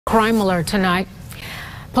Crime alert tonight.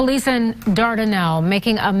 Police in Dardanelle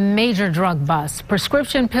making a major drug bust.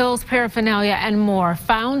 Prescription pills, paraphernalia, and more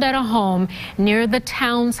found at a home near the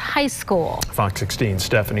town's high school. Fox 16's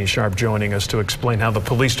Stephanie Sharp joining us to explain how the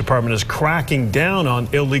police department is cracking down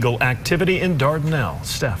on illegal activity in Dardanelle.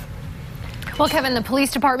 Steph. Well, Kevin, the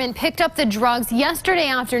police department picked up the drugs yesterday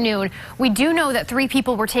afternoon. We do know that 3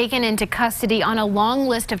 people were taken into custody on a long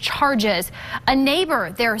list of charges. A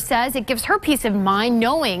neighbor there says it gives her peace of mind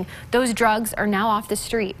knowing those drugs are now off the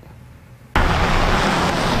street.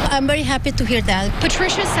 I'm very happy to hear that.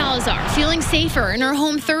 Patricia Salazar feeling safer in her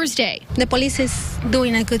home Thursday. The police is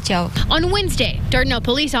doing a good job. On Wednesday, Dardanelle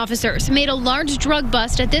police officers made a large drug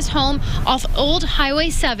bust at this home off Old Highway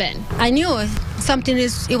 7. I knew something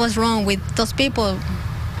was wrong with those people,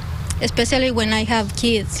 especially when I have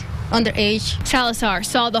kids underage. Salazar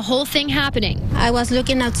saw the whole thing happening. I was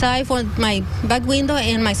looking outside for my back window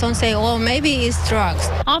and my son said, oh, maybe it's drugs.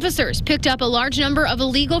 Officers picked up a large number of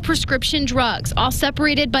illegal prescription drugs, all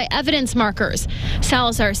separated by evidence markers.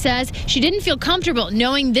 Salazar says she didn't feel comfortable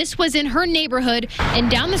knowing this was in her neighborhood and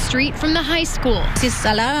down the street from the high school. There's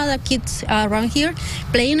a lot of kids around here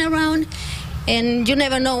playing around, and you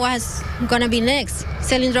never know what's going to be next,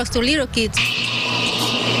 selling drugs to little kids.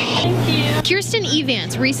 Thank you. Kirsten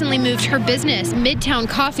Evans recently moved her business, Midtown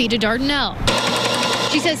Coffee, to Dardanelle.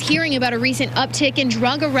 She says hearing about a recent uptick in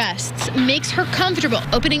drug arrests makes her comfortable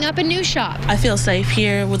opening up a new shop. I feel safe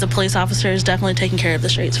here with the police officers definitely taking care of the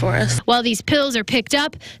streets for us. While these pills are picked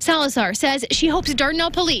up, Salazar says she hopes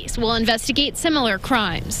Dardanelle police will investigate similar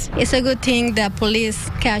crimes. It's a good thing that police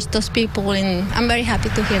catch those people, and I'm very happy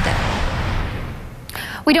to hear that.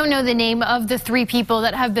 We don't know the name of the 3 people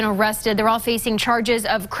that have been arrested. They're all facing charges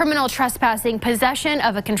of criminal trespassing, possession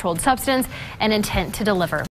of a controlled substance, and intent to deliver.